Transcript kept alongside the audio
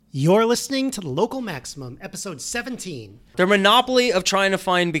You're listening to The Local Maximum, episode 17. Their monopoly of trying to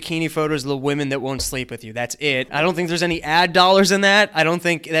find bikini photos of the women that won't sleep with you. That's it. I don't think there's any ad dollars in that. I don't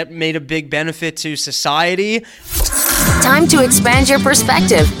think that made a big benefit to society. Time to expand your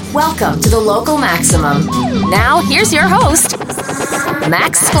perspective. Welcome to The Local Maximum. Now, here's your host,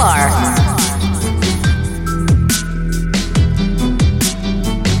 Max Sklar.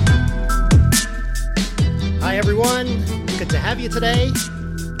 Hi, everyone. Good to have you today.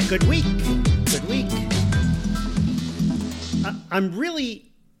 Good week. I'm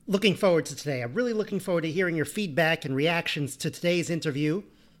really looking forward to today. I'm really looking forward to hearing your feedback and reactions to today's interview.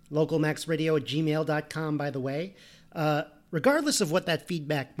 localmaxradio@gmail.com, by the way. Regardless of what that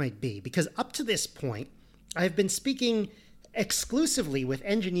feedback might be, because up to this point, I've been speaking exclusively with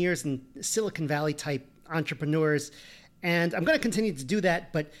engineers and Silicon Valley type entrepreneurs, and I'm going to continue to do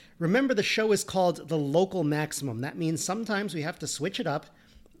that. But remember, the show is called The Local Maximum. That means sometimes we have to switch it up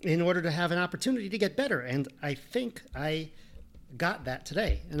in order to have an opportunity to get better. And I think I got that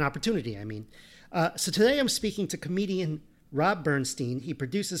today, an opportunity, I mean. So today I'm speaking to comedian Rob Bernstein. He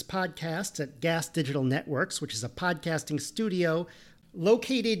produces podcasts at Gas Digital Networks, which is a podcasting studio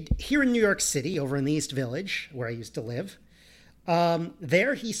located here in New York City, over in the East Village, where I used to live.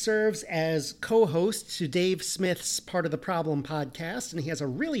 There he serves as co-host to Dave Smith's Part of the Problem podcast, and he has a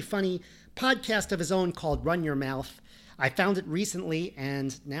really funny podcast of his own called Run Your Mouth. I found it recently,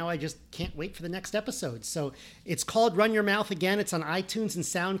 and now I just can't wait for the next episode. So it's called Run Your Mouth again. It's on iTunes and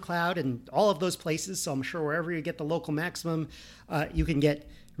SoundCloud and all of those places. So I'm sure wherever you get The Local Maximum, you can get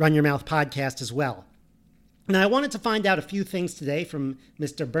Run Your Mouth podcast as well. Now, I wanted to find out a few things today from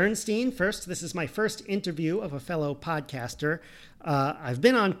Mr. Bernstein. First, this is my first interview of a fellow podcaster. I've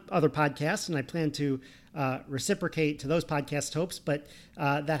been on other podcasts, and I plan to reciprocate to those podcast hopes, but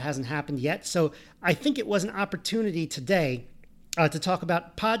that hasn't happened yet. So I think it was an opportunity today to talk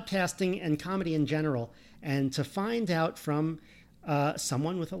about podcasting and comedy in general, and to find out from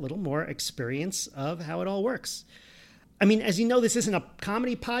someone with a little more experience of how it all works. I mean, as you know, this isn't a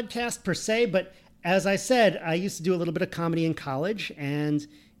comedy podcast per se, but as I said, I used to do a little bit of comedy in college, and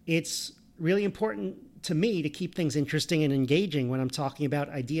it's really important to me to keep things interesting and engaging when I'm talking about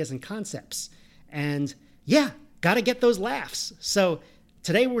ideas and concepts. And yeah, got to get those laughs. So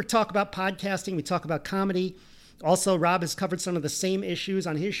today we're talking about podcasting. We talk about comedy. Also, Rob has covered some of the same issues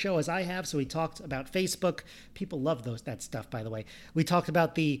on his show as I have. So we talked about Facebook. People love that stuff, by the way. We talked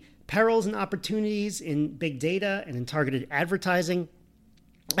about the perils and opportunities in big data and in targeted advertising.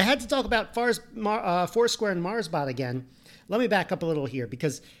 I had to talk about Foursquare and Marsbot again. Let me back up a little here,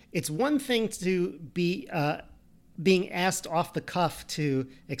 because it's one thing to be being asked off the cuff to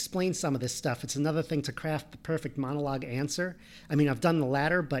explain some of this stuff. It's another thing to craft the perfect monologue answer. I mean, I've done the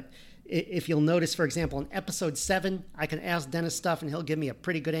latter, but if you'll notice, for example, in episode 7, I can ask Dennis stuff and he'll give me a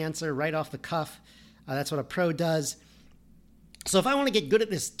pretty good answer right off the cuff. That's what a pro does. So if I want to get good at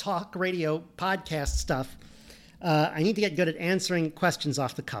this talk radio podcast stuff, I need to get good at answering questions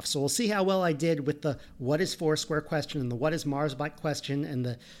off the cuff. So we'll see how well I did with the what is Foursquare question and the what is Marsbot question and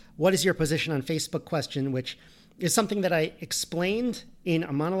the what is your position on Facebook question, which is something that I explained in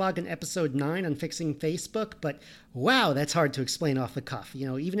a monologue in episode 9 on fixing Facebook. But wow, that's hard to explain off the cuff. You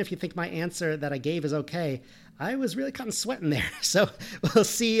know, even if you think my answer that I gave is okay, I was really kind of sweating there. So we'll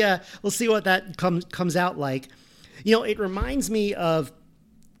see what that comes out like. You know, it reminds me of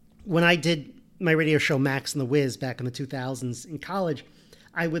when I did my radio show Max and the Wiz back in the 2000s in college.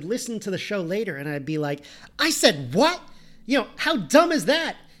 I would listen to the show later and I'd be like, I said what? You know, how dumb is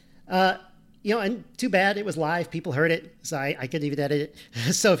that? You know, and too bad it was live. People heard it, so I couldn't even edit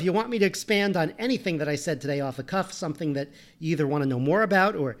it. So if you want me to expand on anything that I said today off the cuff, something that you either want to know more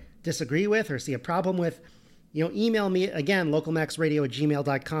about or disagree with or see a problem with, you know, email me again,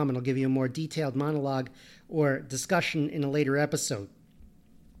 localmaxradio@gmail.com, and I'll give you a more detailed monologue or discussion in a later episode.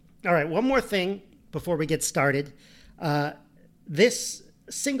 All right, one more thing before we get started. This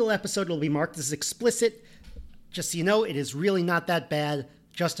single episode will be marked as explicit. Just so you know, it is really not that bad.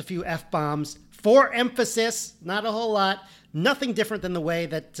 Just a few F-bombs for emphasis, not a whole lot. Nothing different than the way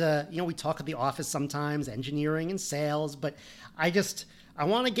that, we talk at the office sometimes, engineering and sales. But I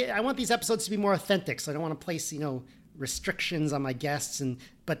want these episodes to be more authentic. So I don't want to place, restrictions on my guests.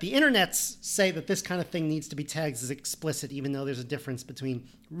 But the internets say that this kind of thing needs to be tagged as explicit, even though there's a difference between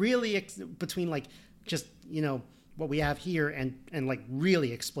what we have here and like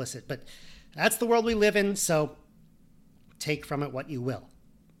really explicit. But that's the world we live in. So take from it what you will.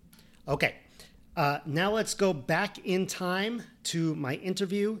 Okay, now let's go back in time to my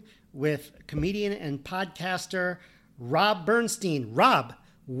interview with comedian and podcaster Rob Bernstein. Rob,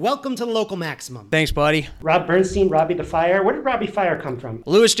 Welcome to the Local Maximum. Thanks, buddy. Rob Bernstein, Robbie the Fire. Where did Robbie Fire come from?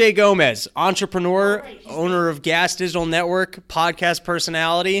 Louis J. Gomez, entrepreneur, owner of Gas Digital Network, podcast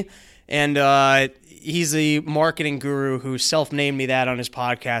personality, and he's the marketing guru who self-named me that on his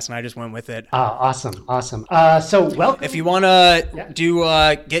podcast, and I just went with it. Awesome. So welcome. If you want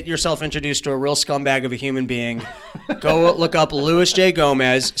to get yourself introduced to a real scumbag of a human being, go look up Louis J.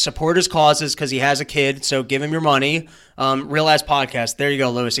 Gomez, support his causes because he has a kid, so give him your money. Real Ass Podcast. There you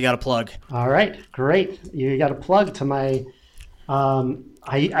go, Louis. You got a plug. All right, great. You got a plug to my...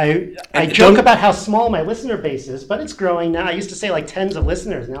 I joke about how small my listener base is, but it's growing now. I used to say like tens of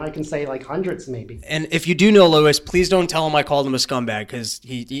listeners. Now I can say like hundreds maybe. And if you do know Louis, please don't tell him I called him a scumbag because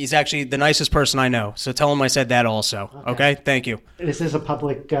he's actually the nicest person I know. So tell him I said that also. Okay? Thank you. This is a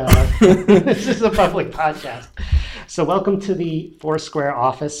public this is a public podcast. So welcome to the Foursquare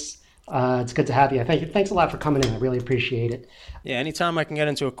office. It's good to have you. Thanks a lot for coming in. I really appreciate it. Yeah, anytime I can get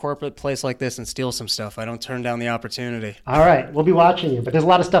into a corporate place like this and steal some stuff, I don't turn down the opportunity. All right, we'll be watching you, but there's a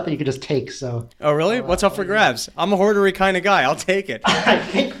lot of stuff that you could just take. So. Oh, really? What's up for grabs? I'm a hoardery kind of guy. I'll take it. I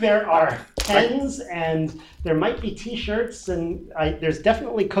think there are pens, and there might be T-shirts, and there's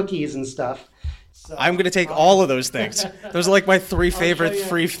definitely cookies and stuff. So, I'm going to take all of those things. Those are like my three favorite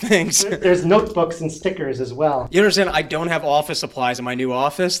free things. There's notebooks and stickers as well. You understand, I don't have office supplies in my new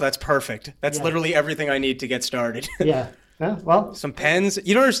office. That's perfect. That's literally everything I need to get started. Yeah. Well, some pens.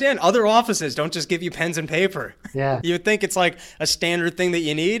 You don't understand. Other offices don't just give you pens and paper. Yeah. You would think it's like a standard thing that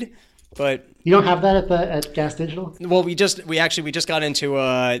you need, but you don't have that at Gas Digital? Well, we just got into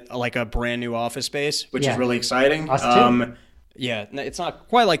a brand new office space, which is really exciting. Us too. Yeah, it's not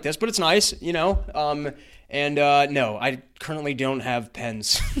quite like this, but it's nice, you know. No, I currently don't have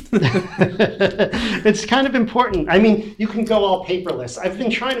pens. It's kind of important. I mean, you can go all paperless. I've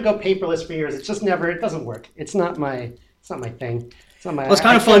been trying to go paperless for years. It doesn't work. It's not my thing. It's not my. Well, it's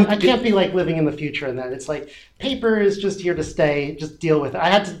kind of fun. I can't be like living in the future and that. It's like paper is just here to stay. Just deal with it. I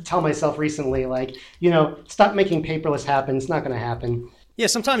had to tell myself recently, like, stop making paperless happen. It's not going to happen. Yeah,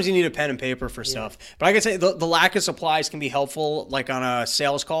 sometimes you need a pen and paper for stuff. But I can say the lack of supplies can be helpful, like on a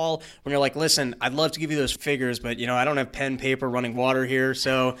sales call, when you're like, listen, I'd love to give you those figures, but, I don't have pen, paper, running water here,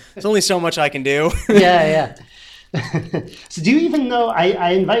 so there's only so much I can do. Yeah. So do you even know,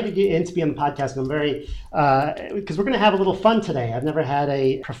 I invited you in to be on the podcast, and I'm very, because we're going to have a little fun today. I've never had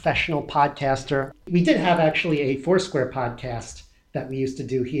a professional podcaster. We did have actually a Foursquare podcast that we used to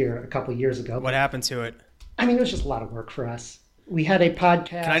do here a couple of years ago. What happened to it? I mean, it was just a lot of work for us. We had a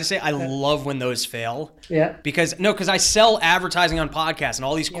podcast. Can I just say I love when those fail? Yeah. Because I sell advertising on podcasts, and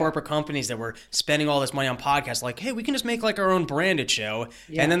all these corporate companies that were spending all this money on podcasts, like, hey, we can just make like our own branded show.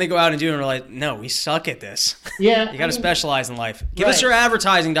 Yeah. And then they go out and do it, and we're like, no, we suck at this. Yeah. You got to specialize in life. Give us your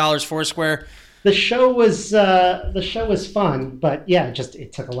advertising dollars, Foursquare. The show was fun, but yeah,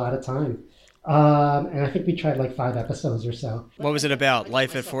 it took a lot of time. And I think we tried like 5 episodes or so. What was it about?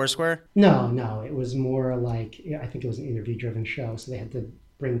 Life at Foursquare? No. It was more like, I think it was an interview-driven show, so they had to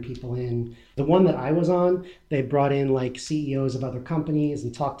bring people in. The one that I was on, they brought in like CEOs of other companies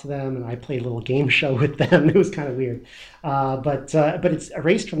and talked to them, and I played a little game show with them. It was kind of weird. But it's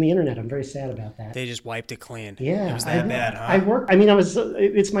erased from the internet. I'm very sad about that. They just wiped it clean. Yeah. It was that bad, huh?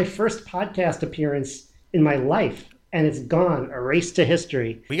 It's my first podcast appearance in my life. And it's gone, erased to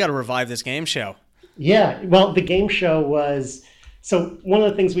history. We got to revive this game show. Yeah, well, the game show was... So one of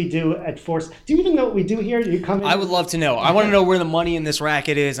the things we do at Force... Do you even know what we do here? Do you come in? I would love to know. I want to know where the money in this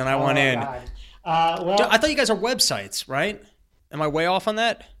racket is, and I want in. God. I thought you guys are websites, right? Am I way off on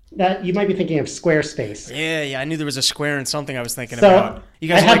that? That you might be thinking of Squarespace. Yeah. I knew there was a square in something I was thinking about. You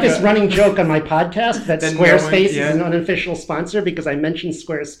guys I have this running joke on my podcast that Squarespace is an unofficial sponsor because I mentioned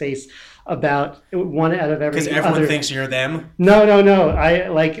Squarespace about one out of every. Because everyone thinks you're them. No.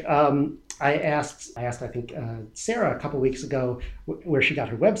 I asked I think Sarah a couple weeks ago where she got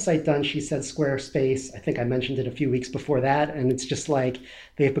her website done. She said Squarespace. I think I mentioned it a few weeks before that, and it's just like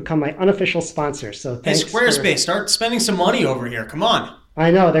they've become my unofficial sponsor. So thanks. Hey, Squarespace, start spending some money over here. Come on. I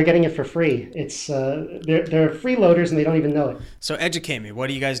know they're getting it for free. It's they're freeloaders and they don't even know it. So educate me. What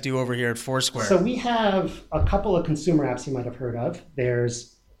do you guys do over here at Foursquare? So we have a couple of consumer apps you might have heard of.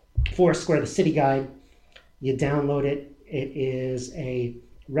 There's Foursquare, the City Guide. You download it. It is a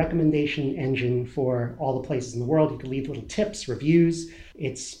recommendation engine for all the places in the world. You can leave little tips, reviews.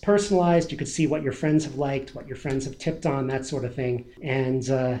 It's personalized. You could see what your friends have liked, what your friends have tipped on, that sort of thing. And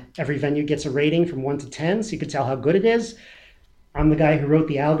every venue gets a rating from 1 to 10, so you could tell how good it is. I'm the guy who wrote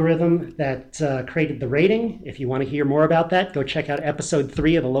the algorithm that created the rating. If you want to hear more about that, go check out episode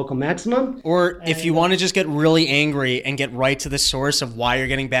 3 of The Local Maximum. Or if you want to just get really angry and get right to the source of why you're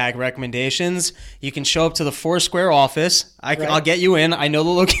getting bad recommendations, you can show up to the Foursquare office. I'll get you in. I know the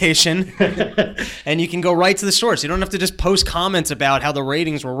location. And you can go right to the source. You don't have to just post comments about how the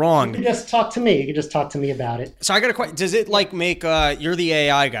ratings were wrong. You can just talk to me. You can just talk to me about it. So I got a question. Does it like make, you're the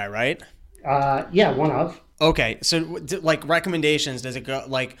AI guy, right? Yeah, one of. Okay, so like recommendations, does it go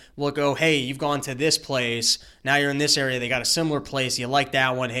like, will it go, hey, you've gone to this place, now you're in this area, they got a similar place, you like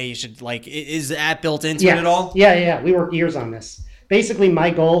that one, hey, you should like, is that built into it at all? Yeah. We worked years on this. Basically, my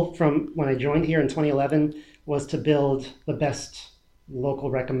goal from when I joined here in 2011 was to build the best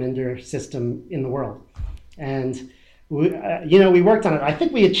local recommender system in the world. And we worked on it. I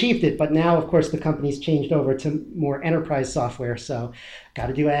think we achieved it, but now, of course, the company's changed over to more enterprise software. So, got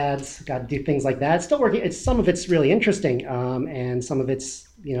to do ads, got to do things like that. It's still working. Some of it's really interesting, and some of it's,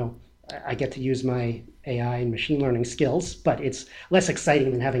 I get to use my AI and machine learning skills, but it's less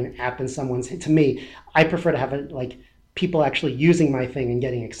exciting than having an app in someone's. To me, I prefer to have it like people actually using my thing and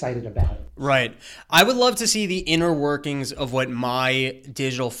getting excited about it. Right. I would love to see the inner workings of what my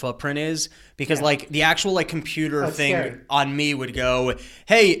digital footprint is, because like the actual like computer thing scary. On me would go,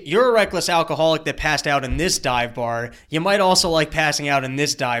 hey, you're a reckless alcoholic that passed out in this dive bar. You might also like passing out in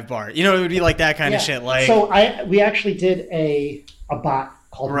this dive bar. It would be like that kind of shit. Like, so we actually did a bot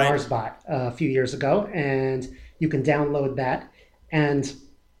called MarsBot a few years ago, and you can download that. And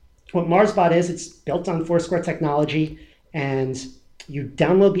what MarsBot is, it's built on Foursquare technology, and you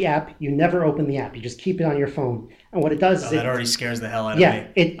download the app. You never open the app. You just keep it on your phone. And what it does is that already scares the hell out of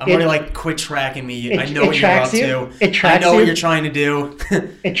me. I'm already like, quit tracking me. I know what you're up to. It tracks I know you. what you're trying to do.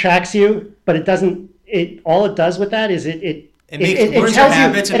 It tracks you, but it doesn't. All it does with that is it learns your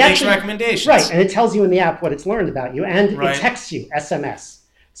habits and makes recommendations. Right, and it tells you in the app what it's learned about you, and it texts you SMS.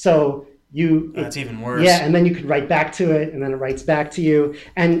 So that's even worse. Yeah, and then you could write back to it, and then it writes back to you,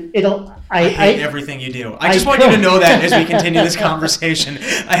 and I hate everything you do. I just want you to know that as we continue this conversation.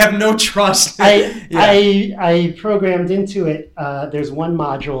 I have no trust. I programmed into it. There's one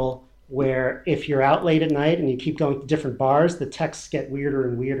module where if you're out late at night and you keep going to different bars, the texts get weirder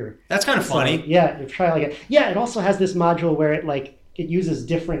and weirder. That's kind of funny. Yeah, try like it. Yeah, it also has this module where it uses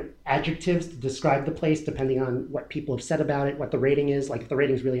different adjectives to describe the place depending on what people have said about it, what the rating is. Like if the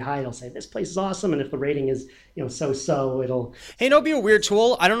rating's really high, it'll say this place is awesome, and if the rating is so-so, it'll. Hey, it'd be a weird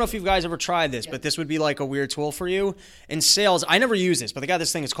tool. I don't know if you guys ever tried this, but this would be like a weird tool for you in sales. I never use this, but they got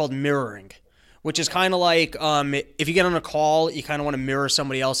this thing. It's called mirroring, which is kind of like if you get on a call, you kind of want to mirror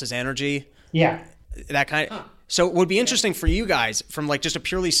somebody else's energy. Yeah. That kind of. So what would be interesting for you guys from like just a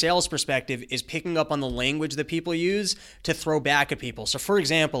purely sales perspective is picking up on the language that people use to throw back at people. So for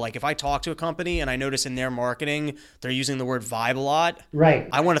example, like if I talk to a company and I notice in their marketing, they're using the word vibe a lot. Right.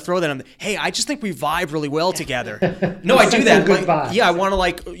 I want to throw them, hey, I just think we vibe really well together. No, I do that. I want to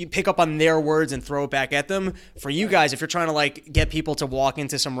like pick up on their words and throw it back at them. For you guys, if you're trying to like get people to walk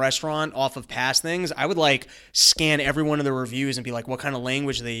into some restaurant off of past things, I would like scan every one of the reviews and be like, what kind of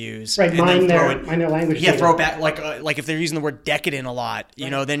language they use. Right. Mine their language. Yeah. Throw it back. Like if they're using the word decadent a lot,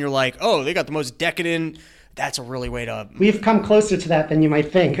 then you're like, oh, they got the most decadent. That's a really way to. We've come closer to that than you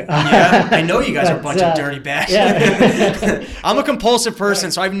might think. Yeah, I know you guys are a bunch of dirty bags. Yeah. I'm a compulsive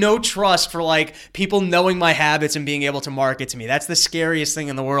person, so I have no trust for like people knowing my habits and being able to market to me. That's the scariest thing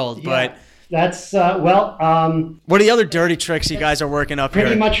in the world. Yeah. But that's what are the other dirty tricks you guys are working up pretty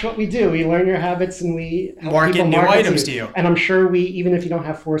here? Pretty much what we do. We learn your habits and we market new items to you. And I'm sure even if you don't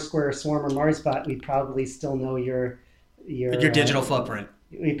have Foursquare, Swarm, or MarsBot, we probably still know your digital footprint.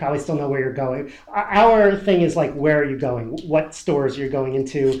 We probably still know where you're going. Our thing is like, where are you going? What stores you're going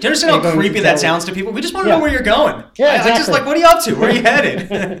into? Do you understand how creepy that sounds to people? We just want to know where you're going. Yeah, exactly. I just like, what are you up to? Where are you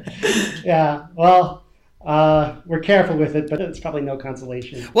headed? Yeah, well, we're careful with it, but it's probably no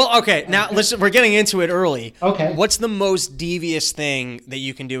consolation. Well, okay, now listen, we're getting into it early. Okay. What's the most devious thing that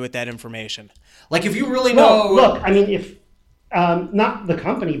you can do with that information? Like if you really know... Look, I mean, if... not the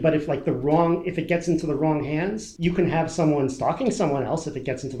company, but if it gets into the wrong hands, you can have someone stalking someone else if it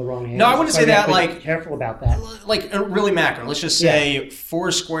gets into the wrong hands. No, I wouldn't say that. Like, be careful about that. Like really macro. Let's just say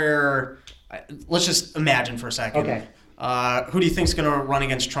Foursquare. Let's just imagine for a second. Okay. Who do you think's going to run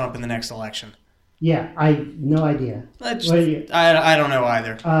against Trump in the next election? Yeah, no idea. I don't know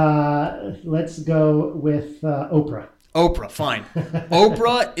either. Let's go with Oprah. Oprah, fine.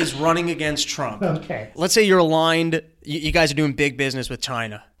 Oprah is running against Trump. Okay. Let's say you're aligned. You guys are doing big business with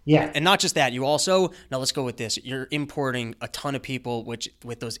China. Yeah. And not just that, you also, now let's go with this. You're importing a ton of people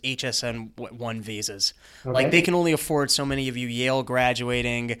with those HSN-1 visas. Okay. Like they can only afford so many of you Yale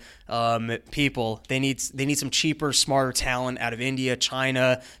graduating people. They need some cheaper, smarter talent out of India,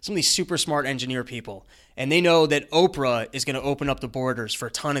 China, some of these super smart engineer people. And they know that Oprah is going to open up the borders for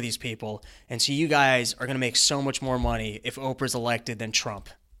a ton of these people. And so you guys are going to make so much more money if Oprah's elected than Trump.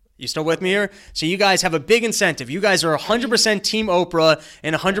 You still with me here? So you guys have a big incentive. You guys are 100% Team Oprah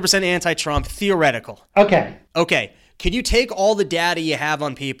and 100% anti-Trump, theoretical. Okay. Okay. Could you take all the data you have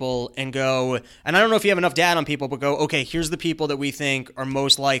on people and go, and I don't know if you have enough data on people, but go, okay, here's the people that we think are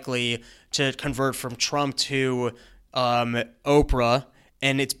most likely to convert from Trump to Oprah.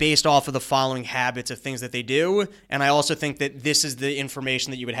 And it's based off of the following habits of things that they do. And I also think that this is the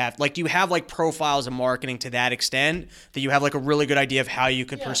information that you would have. Like, do you have like profiles of marketing to that extent that you have like a really good idea of how you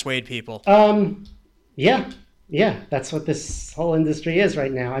could persuade people? Yeah. That's what this whole industry is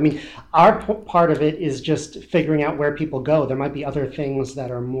right now. I mean, our part of it is just figuring out where people go. There might be other things that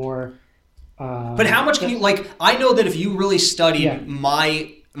are more. But how much can you, like, I know that if you really studied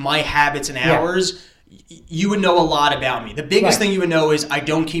my habits and hours, you would know a lot about me. The biggest thing you would know is I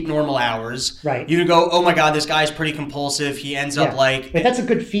don't keep normal hours. Right. You would go, oh my God, this guy's pretty compulsive. He ends up like... But that's a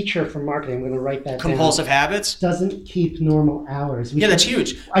good feature for marketing. I'm going to write that compulsive down. habits? Doesn't keep normal hours. That's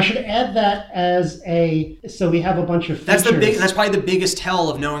huge. I should add that as so we have a bunch of features. That's probably the biggest tell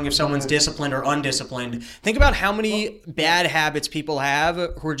of knowing if someone's disciplined or undisciplined. Think about how many bad habits people have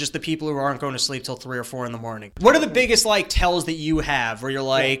who are just the people who aren't going to sleep till 3 or 4 in the morning. What are the biggest like tells that you have where you're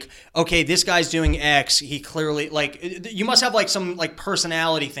like, okay, this guy's doing X, he clearly, like, you must have like some like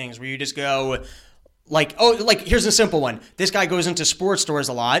personality things where you just go like, oh, like here's a simple one. This guy goes into sports stores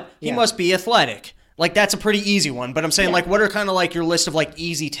a lot. He must be athletic. Like that's a pretty easy one. But I'm saying like, what are kind of like your list of like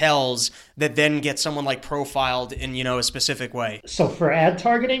easy tells that then get someone like profiled in, you know, a specific way? So for ad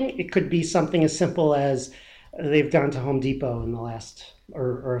targeting, it could be something as simple as they've gone to Home Depot in the last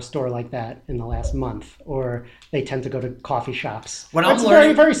or a store like that in the last month, or they tend to go to coffee shops. It's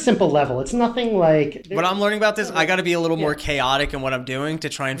very, very simple level. It's nothing like... What I'm learning about this, I got to be a little more chaotic in what I'm doing to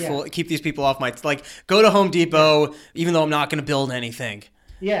try and keep these people off my... Like, go to Home Depot, even though I'm not going to build anything.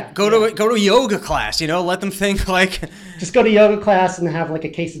 Yeah. Go to a yoga class, you know, let them think like... Just go to yoga class and have like a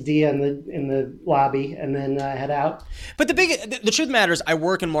quesadilla in the lobby and then head out. But the truth matters, I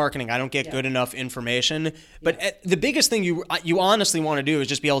work in marketing. I don't get good enough information. But the biggest thing you honestly want to do is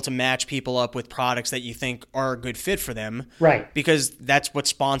just be able to match people up with products that you think are a good fit for them. Right. Because that's what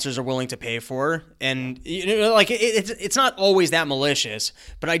sponsors are willing to pay for. And you know, like it's not always that malicious,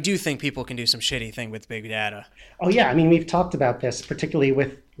 but I do think people can do some shitty thing with big data. Oh yeah, I mean, we've talked about this, particularly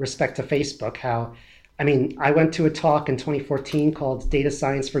with respect to Facebook, how, I mean, I went to a talk in 2014 called Data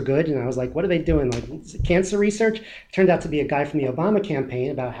Science for Good, and I was like, what are they doing? Like cancer research? It turned out to be a guy from the Obama campaign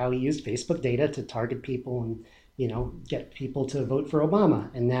about how he used Facebook data to target people and, you know, get people to vote for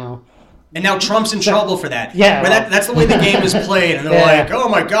Obama. And now Trump's in trouble for that. Yeah. That's the way the game is played. And they're like, oh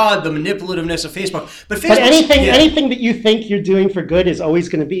my God, the manipulativeness of Facebook. But anything that you think you're doing for good is always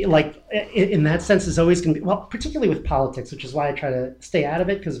going to be, like, in that sense, is always going to be, well, particularly with politics, which is why I try to stay out of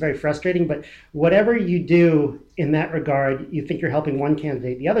it because it's very frustrating. But whatever you do in that regard, you think you're helping one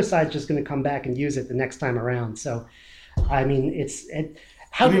candidate. The other side's just going to come back and use it the next time around. So, I mean,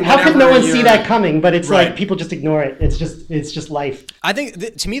 How could no one see that coming? But it's like people just ignore it. It's just life. I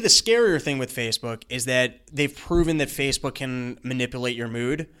think to me the scarier thing with Facebook is that they've proven that Facebook can manipulate your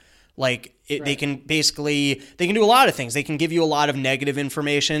mood. Like they can do a lot of things. They can give you a lot of negative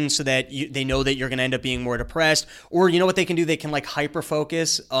information so that they know that you're going to end up being more depressed. Or you know what they can do? They can like hyper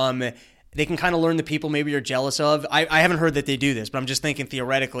focus. They can kind of learn the people maybe you're jealous of. I haven't heard that they do this, but I'm just thinking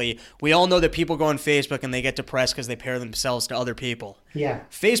theoretically. We all know that people go on Facebook and they get depressed because they pair themselves to other people. Yeah.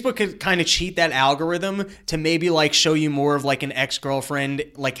 Facebook could kind of cheat that algorithm to maybe like show you more of like an ex-girlfriend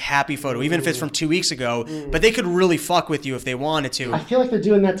like happy photo, even if it's from 2 weeks ago. But they could really fuck with you if they wanted to. I feel like they're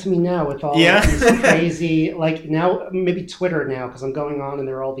doing that to me now with all these crazy, like now, maybe Twitter now, because I'm going on and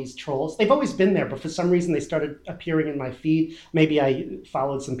there are all these trolls. They've always been there, but for some reason they started appearing in my feed. Maybe I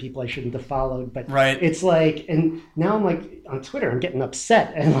followed some people I shouldn't have followed, but it's like, and now I'm like on Twitter, I'm getting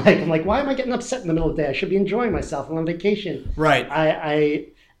upset, and like I'm like, why am I getting upset in the middle of the day? I should be enjoying myself. I'm on vacation. Right.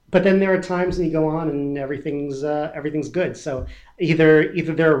 But then there are times when you go on and everything's good. So either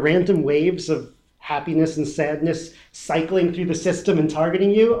there are random waves of happiness and sadness cycling through the system and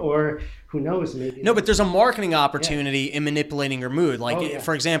targeting you, or who knows, maybe. No, but there's a marketing opportunity in manipulating your mood. Like,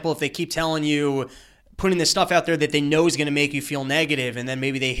 for example, if they keep telling you, putting this stuff out there that they know is going to make you feel negative, and then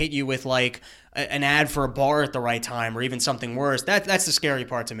maybe they hit you with like an ad for a bar at the right time or even something worse. That's the scary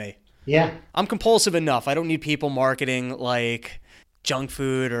part to me. Yeah. I'm compulsive enough. I don't need people marketing like junk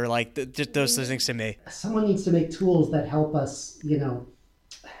food or like just those things to me. Someone needs to make tools that help us,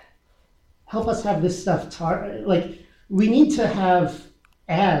 help us have this stuff. Like we need to have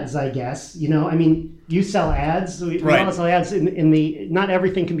ads, I guess. You sell ads. We all sell ads in the. Not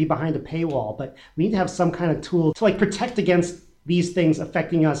everything can be behind a paywall, but we need to have some kind of tool to like protect against these things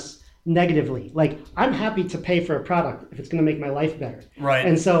affecting us negatively. Like I'm happy to pay for a product if it's going to make my life better. Right.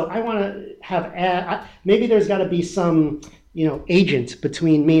 And so I want to have maybe there's got to be some agent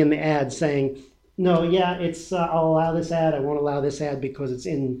between me and the ad saying, no, yeah, it's I'll allow this ad. I won't allow this ad because it's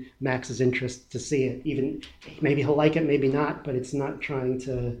in Max's interest to see it. Even maybe he'll like it, maybe not, but it's not trying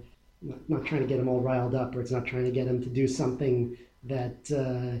to get him all riled up, or it's not trying to get him to do something that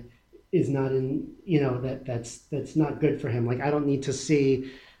is not in that's not good for him. Like I don't need to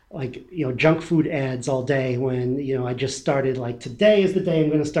see junk food ads all day when I just started, like, today is the day I'm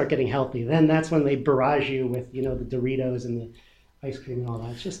going to start getting healthy. Then that's when they barrage you with the Doritos and the ice cream and all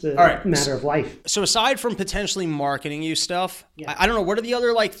that. It's just a matter of life. So aside from potentially marketing you stuff, yeah. I don't know, what are the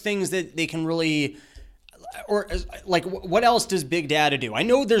other things that they can really, or like what else does big data do? I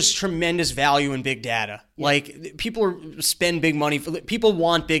know there's tremendous value in big data. Yeah. Like people spend big money people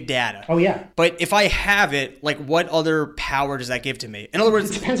want big data. Oh yeah. But if I have it, like what other power does that give to me? In other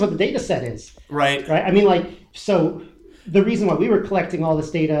words, it depends what the data set is. Right. Right. I mean, so the reason why we were collecting all this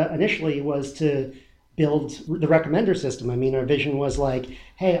data initially was to build the recommender system. I mean, our vision was like,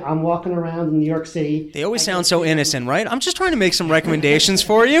 hey, I'm walking around in New York City. They always sound so innocent, right? I'm just trying to make some recommendations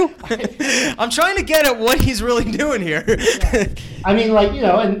for you. I'm trying to get at what he's really doing here. Yeah. I mean,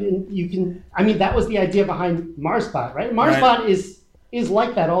 and you can, that was the idea behind MarsBot, right? MarsBot is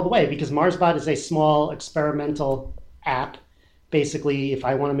like that all the way, because MarsBot is a small experimental app. Basically, if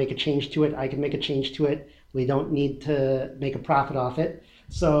I want to make a change to it, I can make a change to it. We don't need to make a profit off it.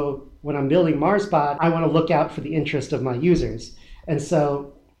 So when I'm building MarsBot, I want to look out for the interest of my users. And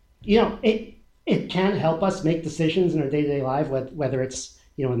so, it can help us make decisions in our day-to-day life, whether it's,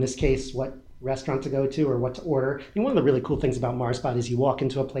 in this case, what restaurant to go to or what to order. One of the really cool things about MarsBot is you walk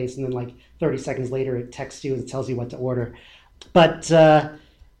into a place and then 30 seconds later it texts you and tells you what to order. But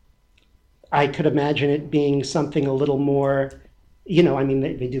I could imagine it being something a little more,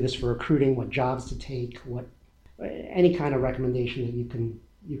 they do this for recruiting, what jobs to take, any kind of recommendation that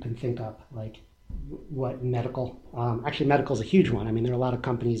you can think of, like what medical. Actually, medical is a huge one. I mean, there are a lot of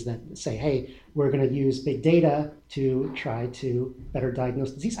companies that say, hey, we're going to use big data to try to better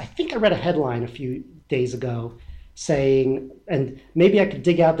diagnose disease. I think I read a headline a few days ago saying, and maybe I could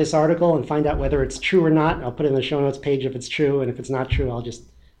dig out this article and find out whether it's true or not. I'll put it in the show notes page if it's true, and if it's not true, I'll just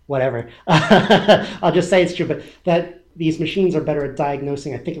whatever. I'll just say it's true, but that these machines are better at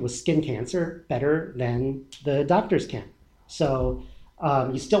diagnosing, I think it was skin cancer, better than the doctors can. So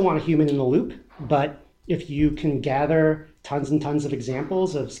you still want a human in the loop, but if you can gather tons and tons of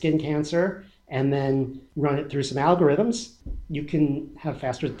examples of skin cancer and then run it through some algorithms, you can have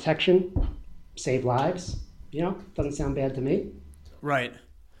faster detection, save lives. Doesn't sound bad to me. Right.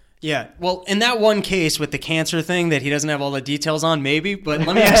 Yeah. Well, in that one case with the cancer thing that he doesn't have all the details on, maybe, but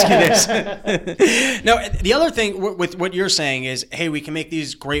let me ask you this. No, the other thing with what you're saying is, hey, we can make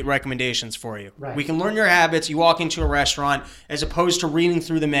these great recommendations for you. Right. We can learn your habits. You walk into a restaurant as opposed to reading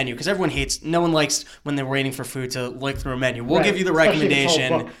through the menu, because no one likes when they're waiting for food to look through a menu. We'll give you the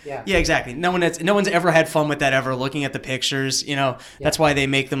recommendation. Yeah, exactly. No one's ever had fun with that ever, looking at the pictures. That's why they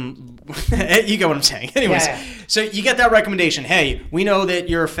make them. You get what I'm saying. Anyways, So you get that recommendation. Hey, we know that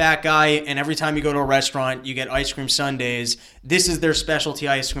you're a fat guy, and every time you go to a restaurant, you get ice cream sundaes. This is their specialty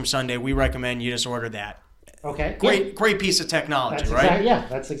ice cream sundae. We recommend you just order that. Okay. Great piece of technology, right?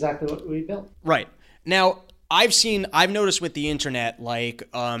 That's exactly what we built. Right. Now, I've noticed with the internet,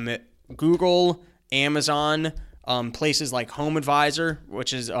 Google, Amazon, places like HomeAdvisor,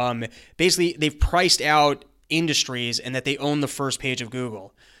 which is basically they've priced out industries and that they own the first page of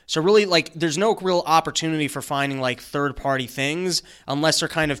Google. So really, there's no real opportunity for finding third-party things unless they're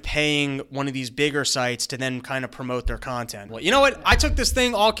kind of paying one of these bigger sites to then kind of promote their content. Well, you know what? I took this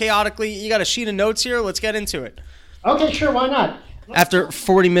thing all chaotically. You got a sheet of notes here? Let's get into it. Okay, sure. Why not? After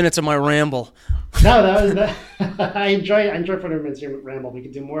 40 minutes of my ramble. No, I enjoy 40 minutes of your ramble. We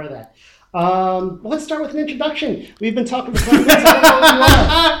could do more of that. Let's start with an introduction. We've been talking for 20 minutes. I don't know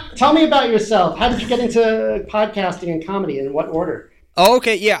who you are. Tell me about yourself. How did you get into podcasting and comedy, and in what order? Oh,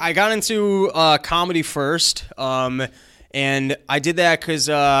 okay. Yeah, I got into comedy first, and I did that because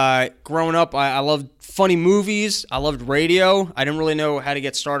growing up, I loved funny movies. I loved radio. I didn't really know how to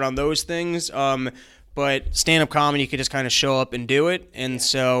get started on those things, but stand-up comedy, you could just kind of show up and do it, and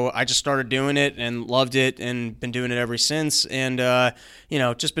so I just started doing it and loved it and been doing it ever since, and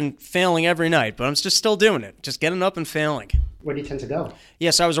just been failing every night, but I'm just still doing it, just getting up and failing. Where do you tend to go?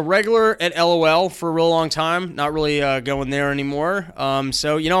 Yes, I was a regular at LOL for a real long time. Not really going there anymore.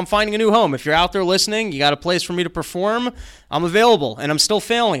 So, I'm finding a new home. If you're out there listening, you got a place for me to perform, I'm available, and I'm still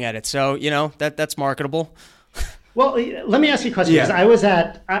failing at it. So, that's marketable. Well, let me ask you a question. Yeah. Because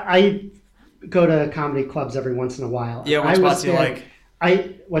I go to comedy clubs every once in a while. Yeah, what spots do you like?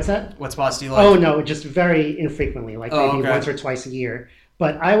 What's that? What spots do you like? Oh, no, just very infrequently, like maybe once or twice a year.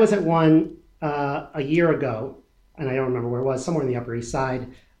 But I was at one a year ago, and I don't remember where it was, somewhere in the Upper East Side.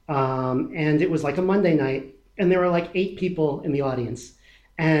 And it was like a Monday night, and there were like 8 people in the audience,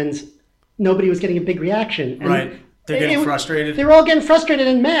 and nobody was getting a big reaction. And right. They're getting frustrated. They were all getting frustrated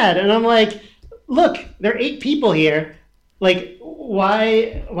and mad. And I'm like, look, there are 8 people here. Like,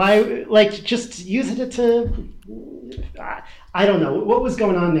 why, like, just use it to, I don't know. What was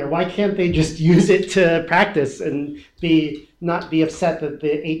going on there? Why can't they just use it to practice and not be upset that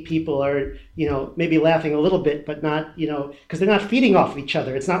the 8 people are, maybe laughing a little bit, but not, because they're not feeding off each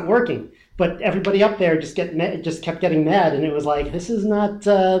other. It's not working. But everybody up there just kept getting mad, and it was like, this is not,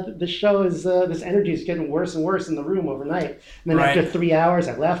 the show is, this energy is getting worse and worse in the room overnight. And then after 3 hours,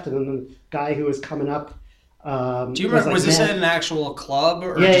 I left, and then the guy who was coming up, do you remember, was this at an actual club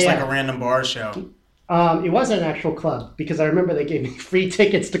or just like a random bar show? It was an actual club, because I remember they gave me free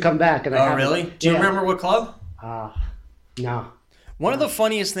tickets to come back. And really? Do you remember what club? No. One of the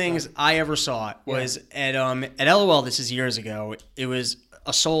funniest things I ever saw was at LOL. This is years ago. It was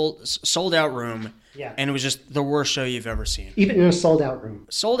a sold out room. Yeah. And it was just the worst show you've ever seen. Even in a sold out room.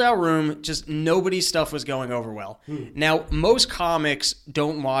 Sold out room, just nobody's stuff was going over well. Now, most comics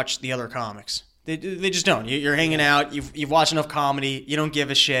don't watch the other comics. They just don't. You're hanging out. You've watched enough comedy. You don't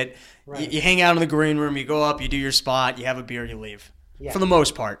give a shit. Right. You hang out in the green room. You go up. You do your spot. You have a beer. You leave. Yeah. For the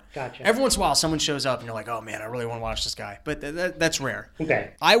most part. Gotcha. Every once in a while, someone shows up and you're like, oh man, I really want to watch this guy. But that's rare.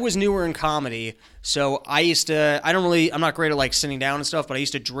 Okay. I was newer in comedy, so I'm not great at like sitting down and stuff, but I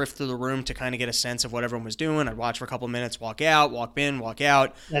used to drift through the room to kind of get a sense of what everyone was doing. I'd watch for a couple of minutes, walk out, walk in, walk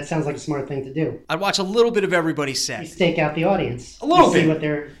out. That sounds like a smart thing to do. I'd watch a little bit of everybody's set. You stake out the audience. A little bit. See what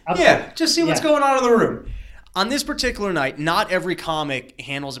they're up to. Yeah, just see what's going on in the room. On this particular night, not every comic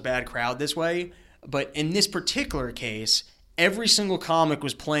handles a bad crowd this way, but in this particular case, every single comic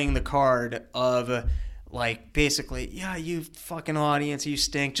was playing the card of, like, basically, yeah, you fucking audience, you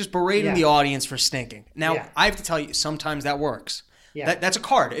stink. Just berating the audience for stinking. Now, I have to tell you, sometimes that works. Yeah. That's a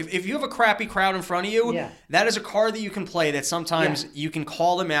card. If you have a crappy crowd in front of you, that is a card that you can play that sometimes you can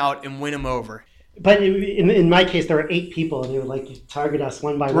call them out and win them over. But in my case, there were 8 people, and they would, like, target us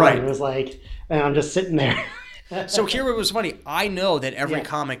one by one. It was like, and I'm just sitting there. So here it was funny. I know that every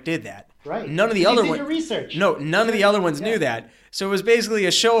comic did that. Right. None of the other ones. Research. No, none of the other ones knew that. So it was basically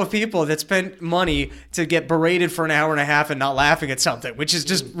a show of people that spent money to get berated for an hour and a half and not laughing at something, which is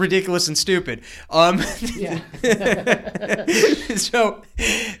just ridiculous and stupid. So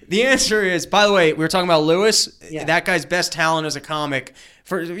the answer is, by the way, we were talking about Lewis. Yeah. That guy's best talent as a comic.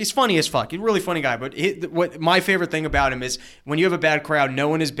 He's funny as fuck. He's a really funny guy. But what my favorite thing about him is when you have a bad crowd, no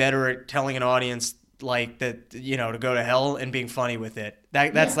one is better at telling an audience like that, to go to hell and being funny with it.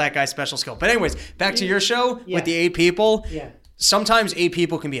 That's that guy's special skill. But anyways, back to your show with the 8 people. Yeah. Sometimes 8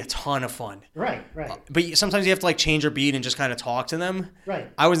 people can be a ton of fun. Right. But sometimes you have to like change your beat and just kind of talk to them.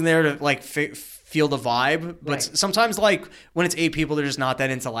 Right. I wasn't there to like feel the vibe, but sometimes like when it's 8 people, they're just not that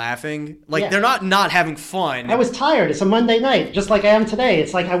into laughing. Like they're not having fun. I was tired. It's a Monday night, just like I am today.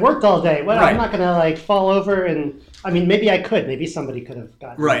 It's like I worked all day. Well, I'm not gonna like fall over and. I mean, maybe I could. Maybe somebody could have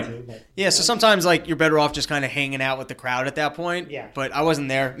gotten into, but, so sometimes like you're better off just kind of hanging out with the crowd at that point. Yeah. But I wasn't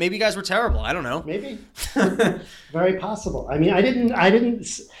there. Maybe you guys were terrible. I don't know. Maybe. Very possible. I mean, I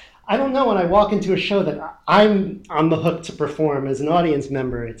don't know when I walk into a show that I'm on the hook to perform as an audience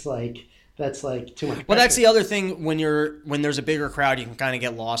member. It's like, that's like too much pressure. Well, that's the other thing when there's a bigger crowd, you can kind of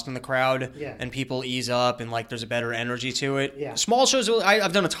get lost in the crowd and people ease up and like there's a better energy to it. Yeah. Small shows,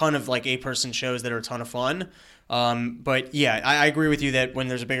 I've done a ton of like 8-person shows that are a ton of fun. But yeah, I agree with you that when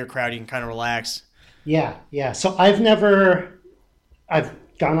there's a bigger crowd, you can kind of relax. Yeah. So I've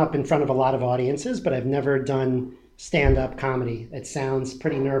gone up in front of a lot of audiences, but I've never done stand-up comedy. It sounds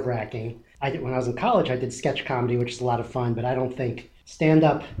pretty nerve-wracking. When I was in college, I did sketch comedy, which is a lot of fun, but I don't think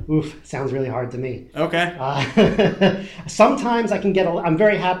stand-up, sounds really hard to me. Okay. Sometimes I can I'm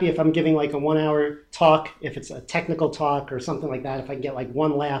very happy if I'm giving like a 1-hour talk, if it's a technical talk or something like that. If I can get like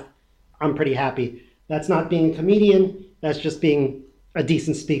one laugh, I'm pretty happy. That's not being a comedian. That's just being a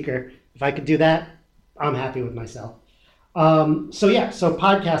decent speaker. If I could do that, I'm happy with myself. So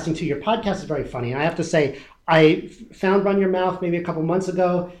podcasting too. Your podcast is very funny. And I have to say, I found Run Your Mouth maybe a couple months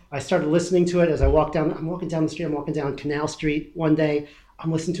ago. I started listening to it as I'm walking down the street. I'm walking down Canal Street one day.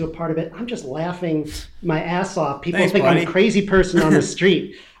 I'm listening to a part of it. I'm just laughing my ass off. People Thanks, think buddy. I'm a crazy person on the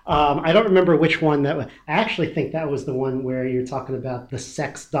street. I don't remember which one that was. I actually think that was the one where you're talking about the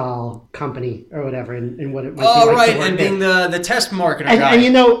sex doll company or whatever, and what it might be like right, to work and there. being the test marketer guy. And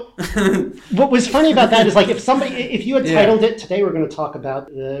you know, what was funny about that is like if you had titled it, today we're going to talk about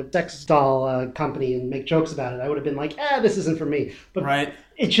the sex doll company and make jokes about it, I would have been like, this isn't for me. But Right.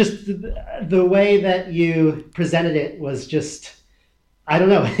 it's just the way that you presented it was just, I don't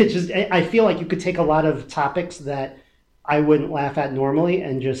know. It's just, I feel like you could take a lot of topics that I wouldn't laugh at normally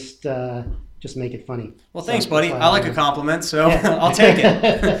and just make it funny. Well, thanks, So buddy. that's why I like a compliment, so I'll take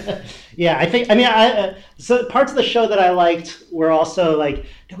it. Yeah, so parts of the show that I liked were also like,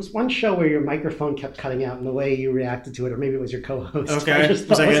 there was one show where your microphone kept cutting out and the way you reacted to it, or maybe it was your co-host. Okay. just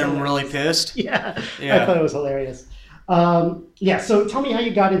Was thought I it getting hilarious. really pissed? Yeah, Yeah. I thought it was hilarious. So tell me how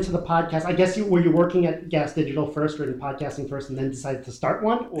you got into the podcast. I guess were you working at Gas Digital first or in podcasting first and then decided to start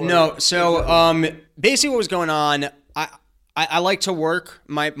one? Or No. So basically what was going on, I like to work.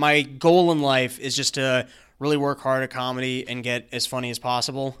 My goal in life is just to really work hard at comedy and get as funny as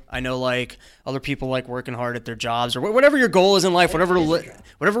possible. I know like other people like working hard at their jobs or whatever your goal is in life, whatever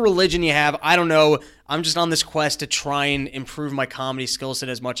religion you have. I don't know. I'm just on this quest to try and improve my comedy skill set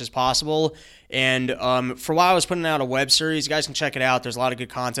as much as possible. And for a while I was putting out a web series. You guys can check it out. There's a lot of good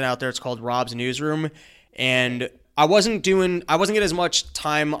content out there. It's called Rob's Newsroom. And I wasn't getting as much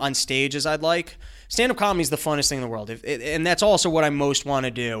time on stage as I'd like. Stand-up comedy is the funnest thing in the world, and that's also what I most want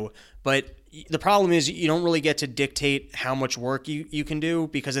to do. But the problem is you don't really get to dictate how much work you can do,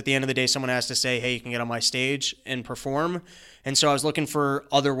 because at the end of the day, someone has to say, hey, you can get on my stage and perform. And so I was looking for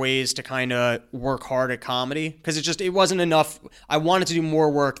other ways to kind of work hard at comedy, because it wasn't enough. I wanted to do more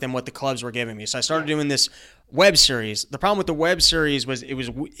work than what the clubs were giving me. So I started doing this web series. The problem with the web series was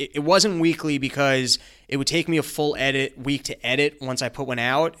it wasn't weekly, because it would take me a full week to edit once I put one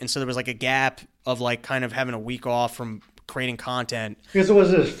out. And so there was like a gap of like kind of having a week off from creating content. Because it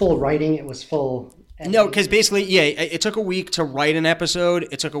was full writing, it was full. No, because basically, it took a week to write an episode.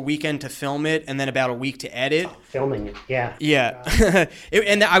 It took a weekend to film it, and then about a week to edit. Filming it, yeah. Yeah.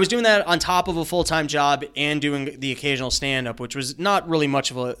 And I was doing that on top of a full-time job and doing the occasional stand-up, which was not really much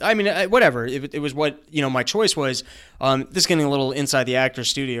of a... I mean, whatever. It was what, my choice was. This is getting a little inside the actor's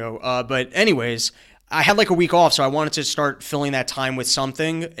studio. But anyways, I had like a week off, so I wanted to start filling that time with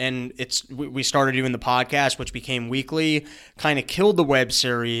something, and we started doing the podcast, which became weekly, kind of killed the web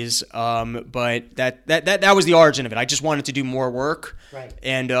series, but that was the origin of it. I just wanted to do more work. Right.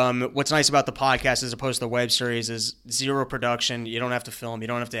 And what's nice about the podcast as opposed to the web series is zero production. You don't have to film. You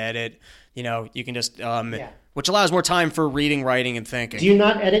don't have to edit. You can just... Which allows more time for reading, writing, and thinking. Do you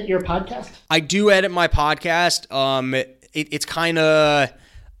not edit your podcast? I do edit my podcast. It's kind of...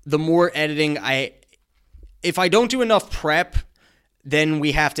 The more editing if I don't do enough prep, then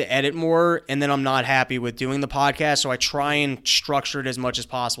we have to edit more, and then I'm not happy with doing the podcast, so I try and structure it as much as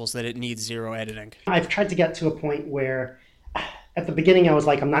possible so that it needs zero editing. I've tried to get to a point where at the beginning I was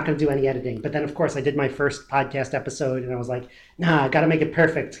like, I'm not going to do any editing. But then, of course, I did my first podcast episode, and I was like, nah, I got to make it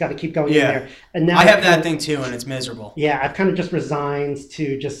perfect. It's got to keep going in there. And now I have that thing too, and it's miserable. Yeah, I've kind of just resigned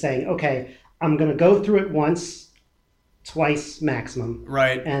to just saying, okay, I'm going to go through it once, twice maximum.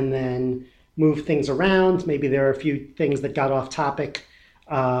 Right. And then move things around. Maybe there are a few things that got off topic,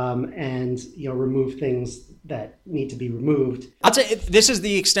 and remove things that need to be removed. I'll say this is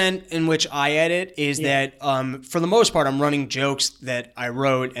the extent in which I edit is that for the most part I'm running jokes that I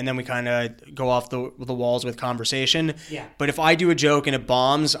wrote, and then we kind of go off the walls with conversation. Yeah. But if I do a joke and it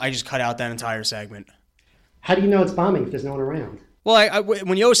bombs, I just cut out that entire segment. How do you know it's bombing if there's no one around? Well,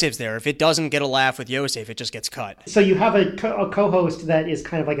 when Yosef's there, if it doesn't get a laugh with Yosef, it just gets cut. So you have a co-host that is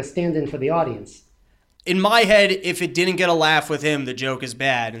kind of like a stand-in for the audience. In my head, if it didn't get a laugh with him, the joke is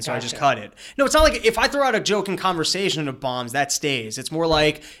bad, and so I just cut it. No, it's not like if I throw out a joke in conversation and it bombs, that stays. It's more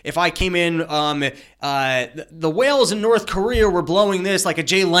like if I came in, the whales in North Korea were blowing this, like a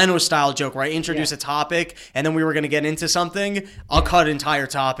Jay Leno style joke where I introduce a topic and then we were going to get into something, I'll cut entire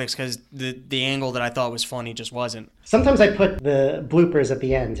topics because the angle that I thought was funny just wasn't. Sometimes I put the bloopers at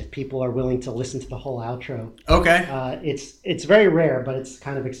the end if people are willing to listen to the whole outro. Okay. It's very rare, but it's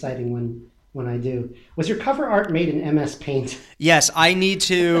kind of exciting when I do. Was your cover art made in MS Paint? Yes, I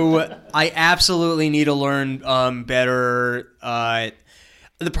absolutely need to learn better. I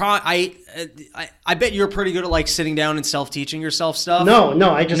bet you're pretty good at like sitting down and self-teaching yourself stuff.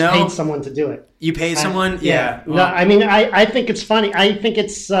 No, I just paid someone to do it. You paid someone? Yeah. No, I mean, I think it's funny. I think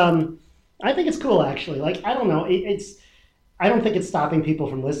it's cool actually. Like, I don't know. I don't think it's stopping people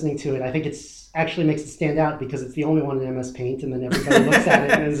from listening to it. I think it's actually makes it stand out because it's the only one in MS Paint, and then everybody looks at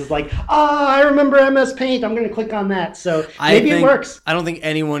it and is like, I remember MS Paint. I'm going to click on that. So maybe it works. I don't think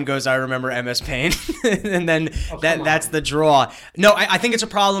anyone goes, I remember MS Paint, and then that's the draw. No, I think it's a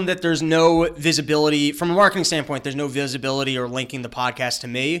problem that there's no visibility from a marketing standpoint. There's no visibility or linking the podcast to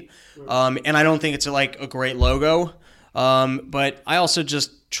me, and I don't think it's a great logo. But I also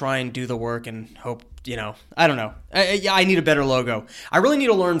just try and do the work and hope. I don't know. I need a better logo. I really need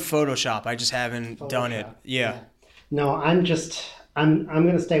to learn Photoshop. I just haven't done it. Yeah. No, I'm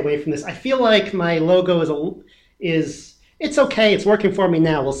going to stay away from this. I feel like my logo is it's okay. It's working for me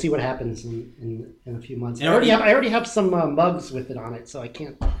now. We'll see what happens in a few months. I already have some mugs with it on it, so I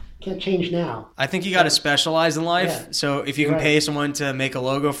can't change now. I think you got to specialize in life. Yeah. So if you can pay someone to make a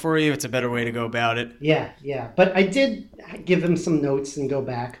logo for you, it's a better way to go about it. Yeah. But I did give them some notes and go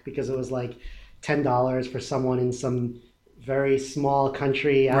back because it was like $10 for someone in some very small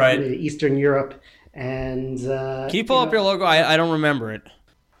country out in Eastern Europe. And can you pull up your logo? I don't remember it.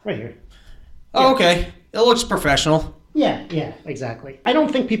 Right here. Oh, okay. It looks professional. Yeah, exactly. I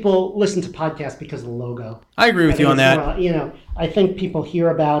don't think people listen to podcasts because of the logo. I agree with you on that. I think people hear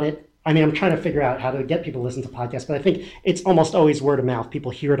about it. I mean, I'm trying to figure out how to get people to listen to podcasts, but I think it's almost always word of mouth.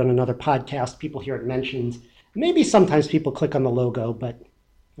 People hear it on another podcast. People hear it mentioned. Maybe sometimes people click on the logo, but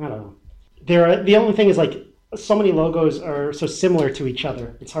I don't know. The only thing is so many logos are so similar to each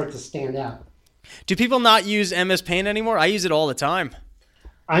other. It's hard to stand out. Do people not use MS Paint anymore? I use it all the time.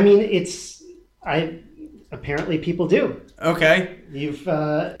 I mean, apparently people do. Okay.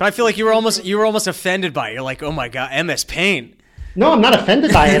 But I feel like you were almost offended by it. You're like, oh my God, MS Paint. No, I'm not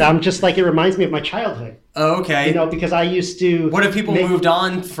offended by it. I'm just it reminds me of my childhood. Oh, okay. Because I used to. What have people moved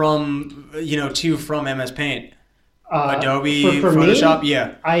on from MS Paint? Adobe, for Photoshop? Me,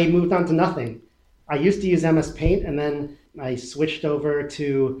 yeah. I moved on to nothing. I used to use MS Paint, and then I switched over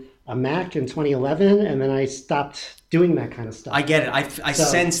to a Mac in 2011, and then I stopped doing that kind of stuff. I get it. I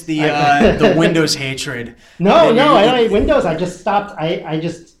sense the Windows hatred. No, Windows. I just stopped. I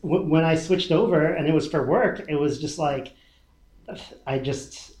just when I switched over, and it was for work. It was just like I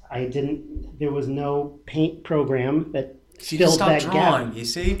didn't. There was no Paint program that filled that gap. You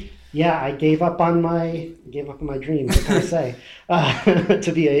see. Yeah, I gave up on my dream. What can I say?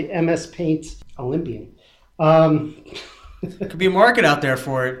 To be a MS Paint Olympian. Could be a market out there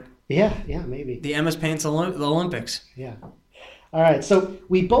for it. Yeah, maybe. The MS Paint's the Olympics. Yeah. All right, so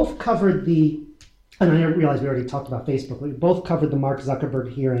we both covered and I realize we already talked about Facebook. We both covered the Mark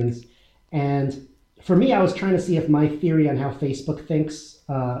Zuckerberg hearings, and for me, I was trying to see if my theory on how Facebook thinks,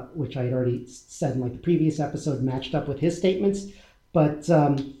 which I had already said in the previous episode, matched up with his statements, but.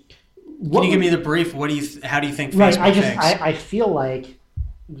 Can you give me the brief? How do you think Facebook thinks? I feel like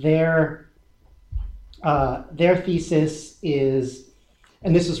their thesis is,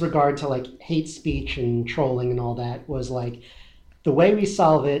 and this is regard to hate speech and trolling and all that, was the way we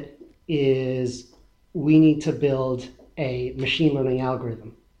solve it is we need to build a machine learning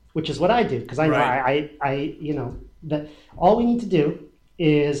algorithm, which is what I do because I know that all we need to do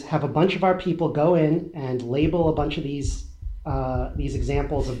is have a bunch of our people go in and label a bunch of these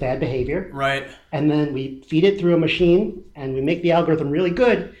examples of bad behavior. Right. And then we feed it through a machine and we make the algorithm really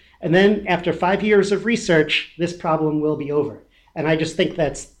good. And then after 5 years of research, this problem will be over. And I just think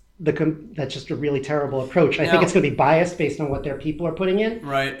that's just a really terrible approach. I think it's going to be biased based on what their people are putting in.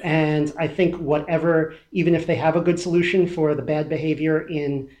 Right. And I think even if they have a good solution for the bad behavior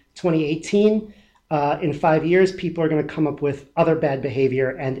in 2018, in 5 years, people are going to come up with other bad behavior.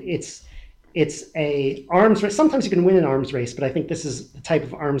 And it's a arms race. Sometimes you can win an arms race, but I think this is the type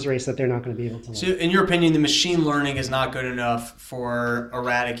of arms race that they're not going to be able to win. So in your opinion, the machine learning is not good enough for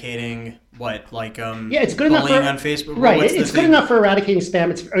eradicating it's good enough bullying on Facebook? Right. It's good enough for eradicating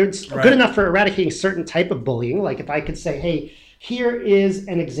spam. It's good enough for eradicating certain type of bullying. Like if I could say, hey, here is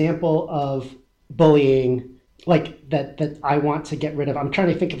an example of bullying that I want to get rid of. I'm trying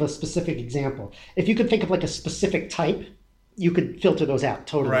to think of a specific example. If you could think of a specific type, you could filter those out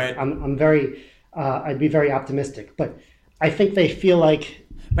totally. Right. I'd be very optimistic, but I think they feel like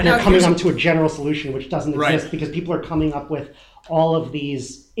they're coming up to a general solution which doesn't exist because people are coming up with all of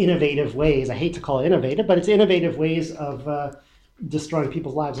these innovative ways. I hate to call it innovative, but it's innovative ways of destroying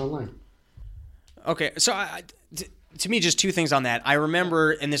people's lives online. Okay, so to me, just two things on that. I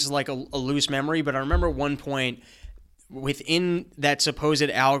remember, and this is a loose memory, but I remember one point within that supposed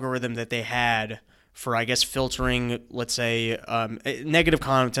algorithm that they had for, I guess, filtering, let's say, negative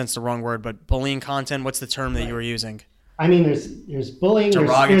content's the wrong word, but bullying content. What's the term that you were using? I mean, there's bullying,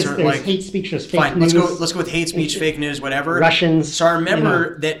 there's hate speech, there's fake news. Let's go with hate speech, fake news, whatever. Russians. So I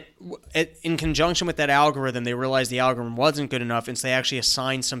remember that in conjunction with that algorithm, they realized the algorithm wasn't good enough, and so they actually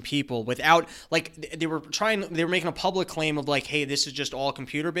assigned some people without, like, they were making a public claim of like, hey, this is just all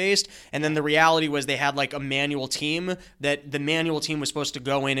computer based, and then the reality was they had like a manual team that the manual team was supposed to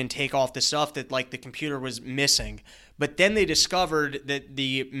go in and take off the stuff that like the computer was missing. But then they discovered that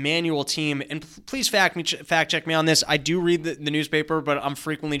the manual team, and please fact check me on this, I do read the newspaper, but I'm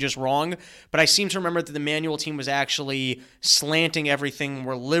frequently just wrong. But I seem to remember that the manual team was actually slanting everything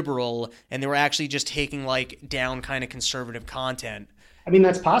more liberal, and they were actually just taking like down kind of conservative content. I mean,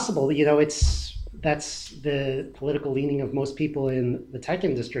 that's possible. You know, that's the political leaning of most people in the tech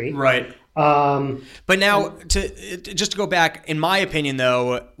industry. Right. But now, to go back, in my opinion,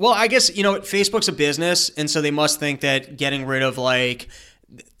 though, well, I guess, you know, Facebook's a business, and so they must think that getting rid of like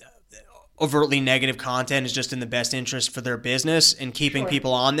overtly negative content is just in the best interest for their business and keeping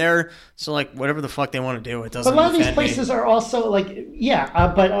people on there. So like whatever the fuck they want to do, it doesn't. But a lot of these places are also like,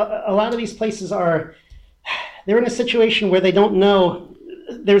 but a lot of these places they're in a situation where they don't know.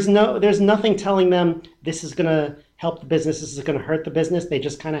 There's nothing telling them this is going to help the business, this is going to hurt the business. They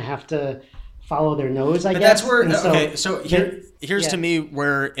just kind of have to follow their nose, I guess. That's where, here's to me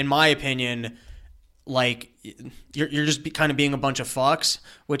where, in my opinion, like you're just kind of being a bunch of fucks,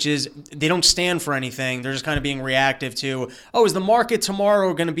 which is they don't stand for anything. They're just kind of being reactive to, oh, is the market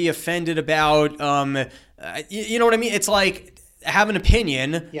tomorrow going to be offended about, you know what I mean? It's like, have an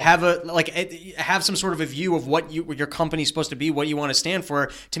opinion, have some sort of a view of what your company's supposed to be, what you want to stand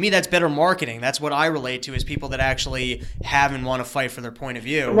for. To me, that's better marketing. That's what I relate to, is people that actually have and want to fight for their point of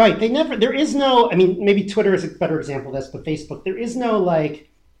view. Right. There is no, I mean, maybe Twitter is a better example of this, but Facebook, there is no like,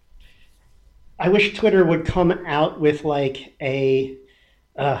 I wish Twitter would come out with like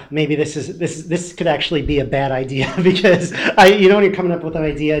maybe this could actually be a bad idea, because when you're coming up with an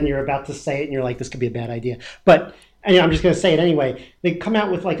idea and you're about to say it and you're like, this could be a bad idea. But I'm just going to say it anyway. They come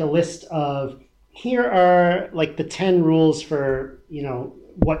out with like a list of, here are like the 10 rules for, you know,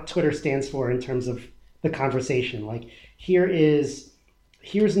 what Twitter stands for in terms of the conversation. Like here's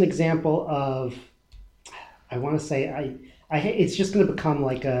an example of, I want to say, it's just going to become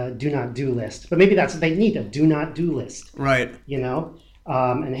like a do not do list, but maybe that's what they need, a do not do list. Right. You know?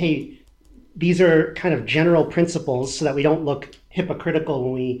 And hey, these are kind of general principles so that we don't look hypocritical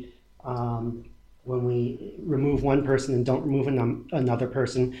when we remove one person and don't remove another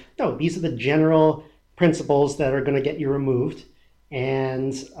person. No, these are the general principles that are going to get you removed,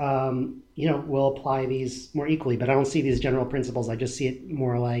 and we'll apply these more equally. But I don't see these general principles. I just see it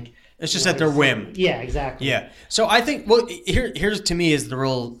more like it's just at their whim. Yeah, exactly. Yeah. So I think, well, here's to me is the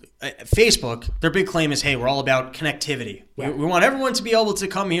real Facebook. Their big claim is, hey, we're all about connectivity. Yeah. We want everyone to be able to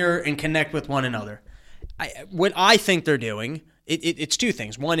come here and connect with one another. What I think they're doing. It's two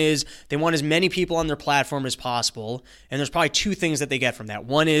things. One is they want as many people on their platform as possible, and there's probably two things that they get from that.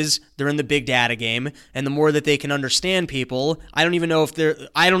 One is they're in the big data game, and the more that they can understand people, I don't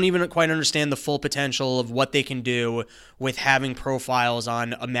even quite understand the full potential of what they can do with having profiles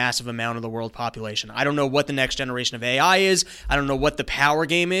on a massive amount of the world population. I don't know what the next generation of AI is. I don't know what the power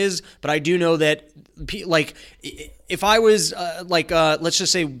game is, but I do know that, like, if I was let's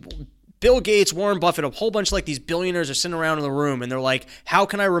just say Bill Gates, Warren Buffett, a whole bunch of like these billionaires are sitting around in the room and they're like, how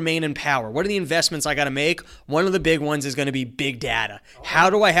can I remain in power? What are the investments I got to make? One of the big ones is going to be big data.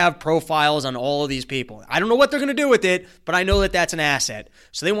 How do I have profiles on all of these people? I don't know what they're going to do with it, but I know that that's an asset.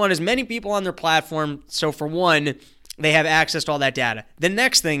 So they want as many people on their platform. So for one, they have access to all that data. The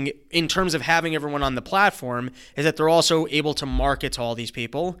next thing, in terms of having everyone on the platform, is that they're also able to market to all these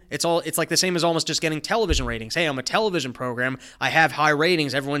people. It's like the same as almost just getting television ratings. Hey, I'm a television program. I have high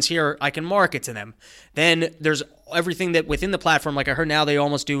ratings. Everyone's here. I can market to them. Then there's everything that within the platform. Like I heard now they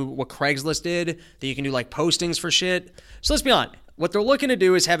almost do what Craigslist did, that you can do like postings for shit. So let's be honest. What they're looking to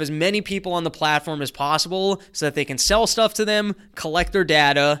do is have as many people on the platform as possible so that they can sell stuff to them, collect their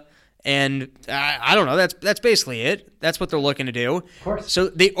data. And I don't know. That's basically it. That's what they're looking to do. Of course. So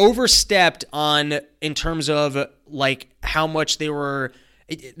they overstepped in terms of like how much they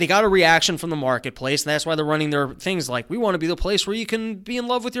got a reaction from the marketplace, and that's why they're running their things like, we want to be the place where you can be in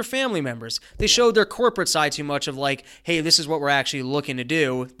love with your family members. They showed their corporate side too much of like, hey, this is what we're actually looking to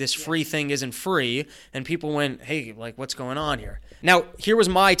do. This free thing isn't free. And people went, hey, like, what's going on here? Now, here was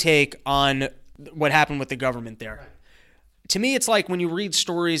my take on what happened with the government there. Right. To me, it's like when you read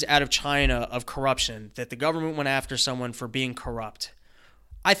stories out of China of corruption, that the government went after someone for being corrupt.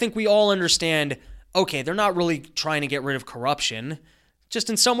 I think we all understand, okay, they're not really trying to get rid of corruption. Just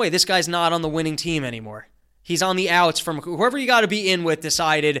in some way, this guy's not on the winning team anymore. He's on the outs from whoever you got to be in with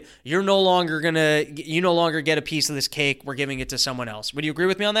decided you no longer get a piece of this cake. We're giving it to someone else. Would you agree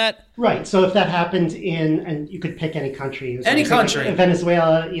with me on that? Right. So if that happened and you could pick any country. Any country. Like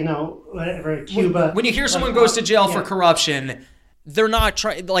Venezuela, whatever, Cuba. When you hear someone goes to jail for corruption, they're not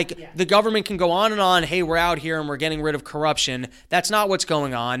trying, the government can go on and on, hey, we're out here and we're getting rid of corruption. That's not what's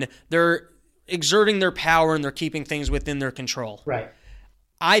going on. They're exerting their power and they're keeping things within their control. Right.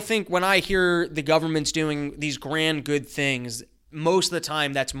 I think when I hear the government's doing these grand good things, most of the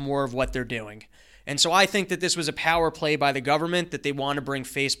time that's more of what they're doing. And so I think that this was a power play by the government that they want to bring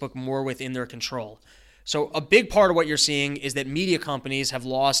Facebook more within their control. So a big part of what you're seeing is that media companies have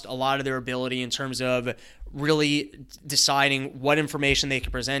lost a lot of their ability in terms of really deciding what information they can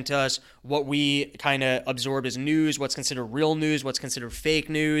present to us, what we kind of absorb as news, what's considered real news, what's considered fake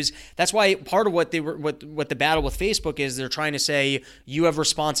news. That's why part of what the battle with Facebook is, they're trying to say you have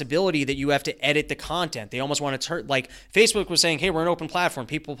responsibility that you have to edit the content. They almost want to turn, like Facebook was saying, hey, we're an open platform,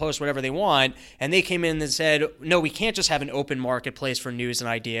 people post whatever they want, and they came in and said, no, we can't just have an open marketplace for news and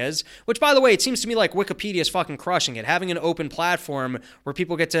ideas, which by the way, it seems to me like Wikipedia is fucking crushing it. Having an open platform where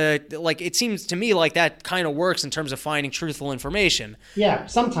people get to, it seems to me like that kind of works in terms of finding truthful information. Yeah,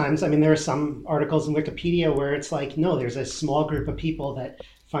 sometimes. I mean, there are some articles in Wikipedia where it's like, no, there's a small group of people that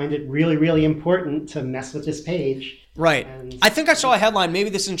find it really, really important to mess with this page. Right. I think I saw a headline, maybe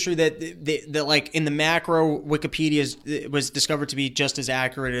this isn't true, that like in the macro, Wikipedia was discovered to be just as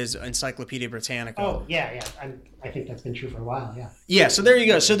accurate as Encyclopedia Britannica. Oh, yeah. I think that's been true for a while, yeah. Yeah, so there you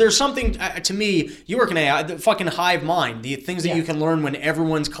go. So there's something, to me, you work in AI, the fucking hive mind, the things that you can learn when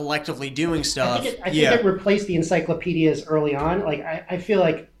everyone's collectively doing stuff. I think it replaced the encyclopedias early on. Like, I feel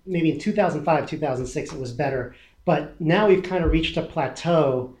like maybe in 2005, 2006, it was better. But now we've kind of reached a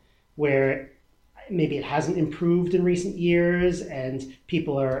plateau where maybe it hasn't improved in recent years and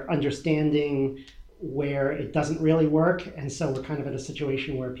people are understanding where it doesn't really work. And so we're kind of in a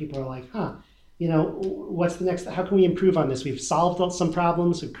situation where people are like, what's the next? How can we improve on this? We've solved some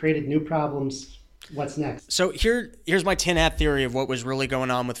problems. We've created new problems. What's next? So here's my tin hat theory of what was really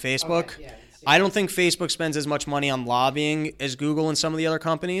going on with Facebook. Okay, I don't think Facebook spends as much money on lobbying as Google and some of the other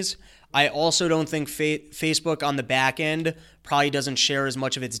companies. I also don't think Facebook on the back end probably doesn't share as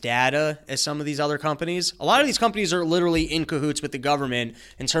much of its data as some of these other companies. A lot of these companies are literally in cahoots with the government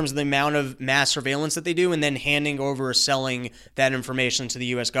in terms of the amount of mass surveillance that they do and then handing over or selling that information to the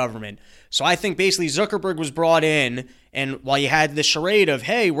U.S. government. So I think basically Zuckerberg was brought in, and while you had the charade of,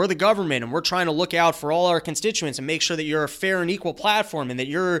 hey, we're the government and we're trying to look out for all our constituents and make sure that you're a fair and equal platform and that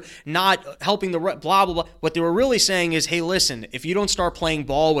you're not helping the blah, blah, blah. What they were really saying is, hey, listen, if you don't start playing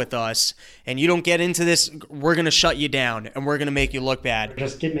ball with us and you don't get into this, we're going to shut you down and we're going to make you look bad.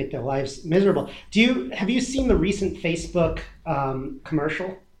 Just did make their lives miserable. Have you seen the recent Facebook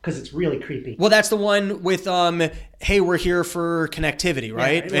commercial? Because it's really creepy. Well, that's the one with, hey, we're here for connectivity,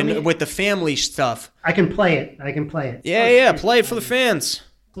 right? Yeah, and with the family stuff. I can play it. Yeah, play it for the fans.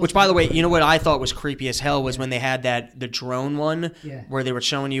 Which, by the way, you know what I thought was creepy as hell was when they had the drone one where they were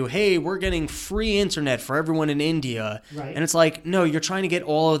showing you, hey, we're getting free internet for everyone in India. Right. And it's like, no, you're trying to get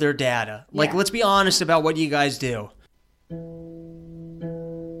all of their data. Like, let's be honest about what you guys do.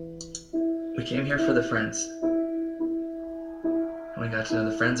 We came here for the friends. We got to know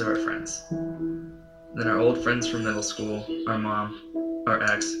the friends of our friends. Then our old friends from middle school, our mom, our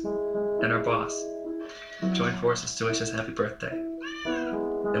ex, and our boss joined forces to wish us happy birthday.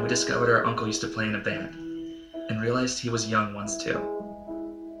 And we discovered our uncle used to play in a band and realized he was young once too.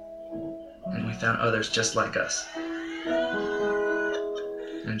 And we found others just like us.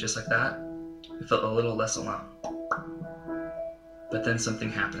 And just like that, we felt a little less alone. But then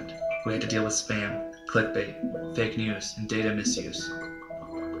something happened. We had to deal with spam, clickbait, fake news, and data misuse.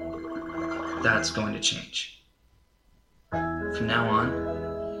 That's going to change. From now on,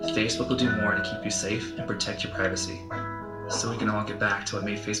 Facebook will do more to keep you safe and protect your privacy, so we can all get back to what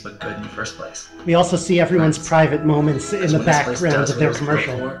made Facebook good in the first place. We also see everyone's private moments in the background of their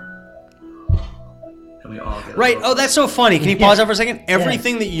commercial. And we all get right. Oh, that's so funny. Can you pause that for a second?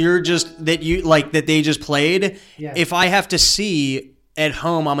 Everything that they just played, if I have to see at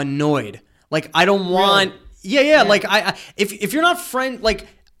home, I'm annoyed. Like, I don't want... Really? Yeah. Like, if you're not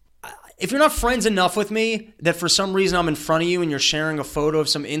if you're not friends enough with me that for some reason I'm in front of you and you're sharing a photo of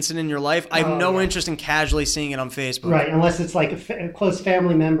some incident in your life, I have no interest in casually seeing it on Facebook. Right, unless it's like a close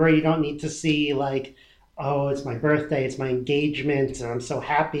family member, you don't need to see like, oh, it's my birthday, it's my engagement, and I'm so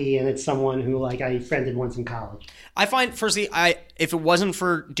happy, and it's someone who like I friended once in college. I find, firstly, if it wasn't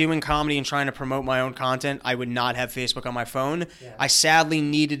for doing comedy and trying to promote my own content, I would not have Facebook on my phone. Yeah. I sadly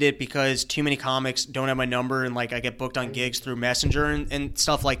needed it because too many comics don't have my number, and like I get booked on gigs through Messenger and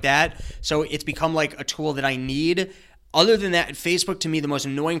stuff like that. So it's become like a tool that I need. Other than that, Facebook, to me, the most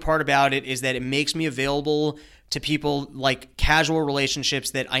annoying part about it is that it makes me available to people like casual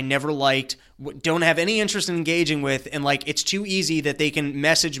relationships that I never liked, don't have any interest in engaging with, and like it's too easy that they can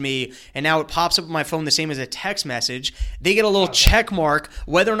message me and now it pops up on my phone the same as a text message. They get a little check mark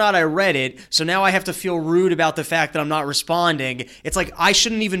whether or not I read it, so now I have to feel rude about the fact that I'm not responding. It's like I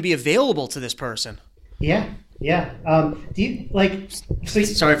shouldn't even be available to this person. Yeah. Yeah. Do you like? So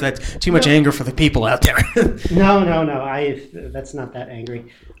sorry if that's too much anger for the people out there. No. That's not that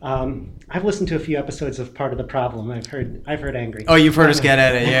angry. I've listened to a few episodes of Part of the Problem. I've heard angry. Oh, you've heard us get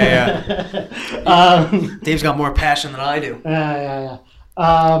at it. Yeah. Dave's got more passion than I do. Yeah.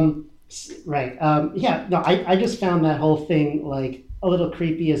 Right. Yeah. No. I just found that whole thing like a little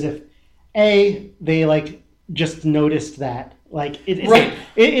creepy, as if they like just noticed that. Like it's right.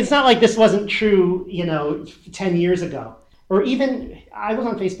 It's not like this wasn't true, 10 years ago, or even I was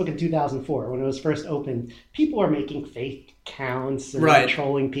on Facebook in 2004 when it was first opened. People were making fake accounts and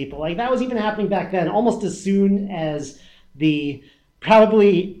trolling people. Like that was even happening back then. Almost as soon as when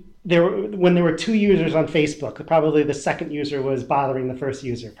there were 2 users on Facebook, probably the second user was bothering the first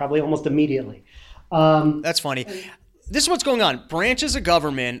user. Probably almost immediately. That's funny. This is what's going on. Branches of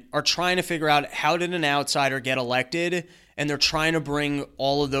government are trying to figure out how did an outsider get elected, and they're trying to bring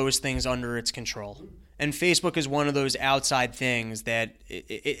all of those things under its control. And Facebook is one of those outside things that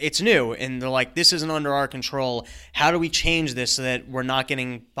it's new, and they're like, this isn't under our control. How do we change this so that we're not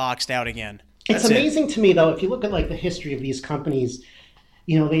getting boxed out again? It's amazing to me, though, if you look at like the history of these companies,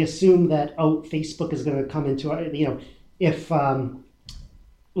 they assume that, Facebook is going to come into, if,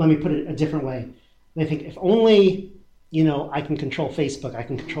 let me put it a different way. They think if only... I can control Facebook, I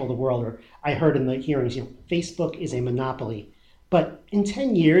can control the world. Or I heard in the hearings, Facebook is a monopoly. But in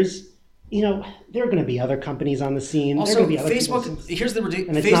 10 years, there are going to be other companies on the scene. Also, there are going to be other Facebook, here's the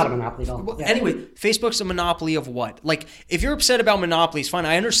ridiculous... And it's not a monopoly at all. Well, yeah. Anyway, Facebook's a monopoly of what? Like, if you're upset about monopolies, fine,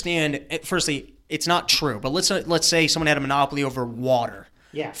 I understand. Firstly, it's not true. But let's say someone had a monopoly over water.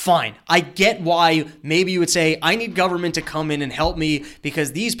 Yeah. Fine. I get why maybe you would say, I need government to come in and help me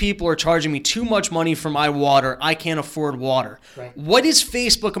because these people are charging me too much money for my water. I can't afford water. Right. What is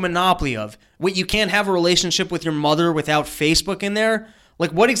Facebook a monopoly of? What, you can't have a relationship with your mother without Facebook in there?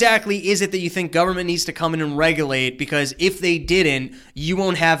 Like, what exactly is it that you think government needs to come in and regulate because if they didn't, you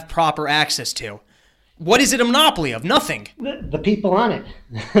won't have proper access to? What is it a monopoly of? Nothing. The people on it.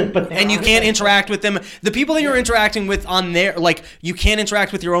 And you can't interact with them. The people that you're interacting with on there, like you can't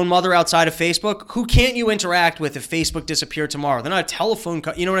interact with your own mother outside of Facebook. Who can't you interact with if Facebook disappeared tomorrow? They're not a telephone,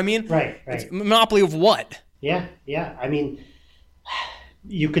 you know what I mean? Right. It's a monopoly of what? Yeah. I mean,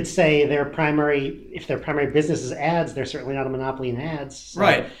 you could say if their primary business is ads, they're certainly not a monopoly in ads. So,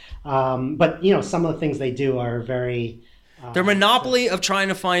 right. But, some of the things they do are very... Their monopoly of trying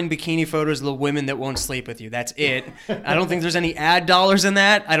to find bikini photos of the women that won't sleep with you. That's it. I don't think there's any ad dollars in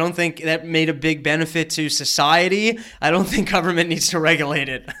that. I don't think that made a big benefit to society. I don't think government needs to regulate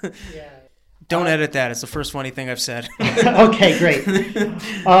it. Yeah. Don't edit that. It's the first funny thing I've said. Okay, great.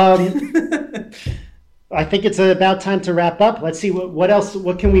 I think it's about time to wrap up. Let's see what else.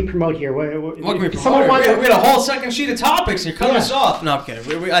 What can we promote here? What can we promote? We had a whole second sheet of topics. You're cutting us off. No, I'm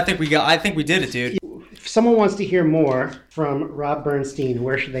kidding. I think we did it, dude. If someone wants to hear more from Rob Bernstein,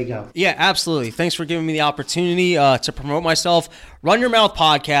 where should they go? Yeah, absolutely. Thanks for giving me the opportunity to promote myself. Run Your Mouth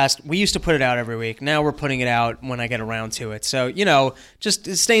podcast. We used to put it out every week. Now we're putting it out when I get around to it. So,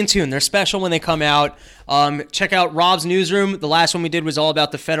 just stay in tune. They're special when they come out. Check out Rob's Newsroom. The last one we did was all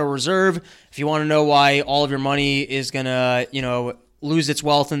about the Federal Reserve. If you want to know why all of your money is going to, lose its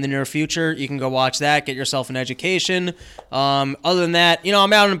wealth in the near future, you can go watch that, get yourself an education. Other than that,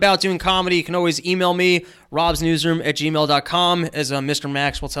 I'm out and about doing comedy. You can always email me, robsnewsroom@gmail.com. As Mr.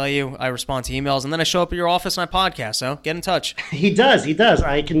 Max will tell you, I respond to emails, and then I show up at your office and I podcast, so get in touch. He does.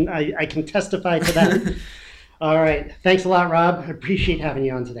 I can testify to that. All right. Thanks a lot, Rob. I appreciate having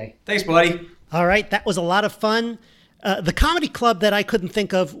you on today. Thanks, buddy. All right. That was a lot of fun. The comedy club that I couldn't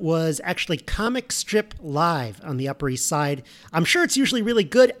think of was actually Comic Strip Live on the Upper East Side. I'm sure it's usually really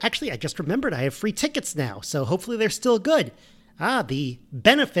good. Actually, I just remembered I have free tickets now, so hopefully they're still good. The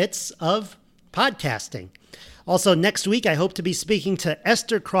benefits of podcasting. Also, next week, I hope to be speaking to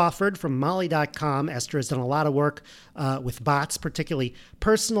Esther Crawford from Molly.com. Esther has done a lot of work with bots, particularly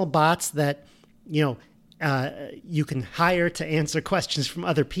personal bots that, you can hire to answer questions from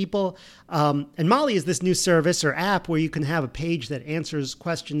other people. And Molly is this new service or app where you can have a page that answers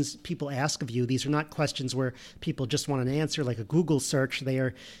questions people ask of you. These are not questions where people just want an answer like a Google search. They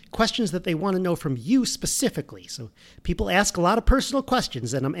are questions that they want to know from you specifically. So people ask a lot of personal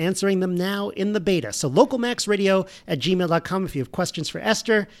questions, and I'm answering them now in the beta. So localmaxradio@gmail.com if you have questions for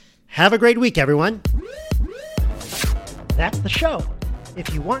Esther. Have a great week, everyone. That's the show.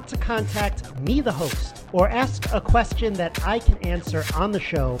 If you want to contact me, the host, or ask a question that I can answer on the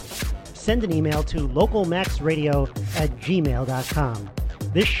show, send an email to localmaxradio@gmail.com.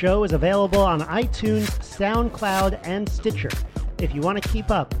 This show is available on iTunes, SoundCloud, and Stitcher. If you want to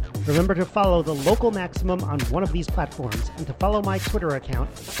keep up, remember to follow the Local Maximum on one of these platforms and to follow my Twitter account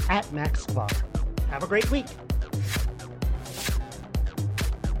 @MaxSklar. Have a great week.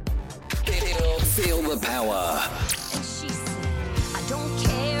 Feel the power. She said, I don't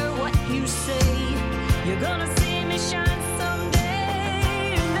care what you say, you're gonna see me shine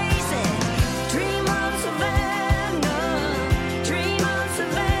someday. And they said, dream on Savannah, dream on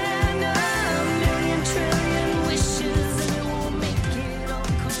Savannah, a million trillion wishes and it won't make it all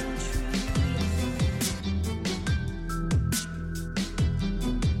come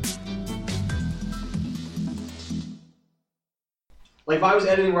Like, if I was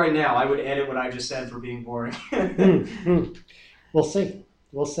editing right now, I would edit what I just said for being boring. We'll see.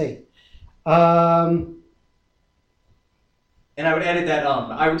 We'll see. And I would edit that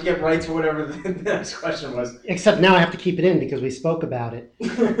I would get right to whatever the next question was. Except now I have to keep it in because we spoke about it.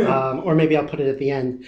 Or maybe I'll put it at the end.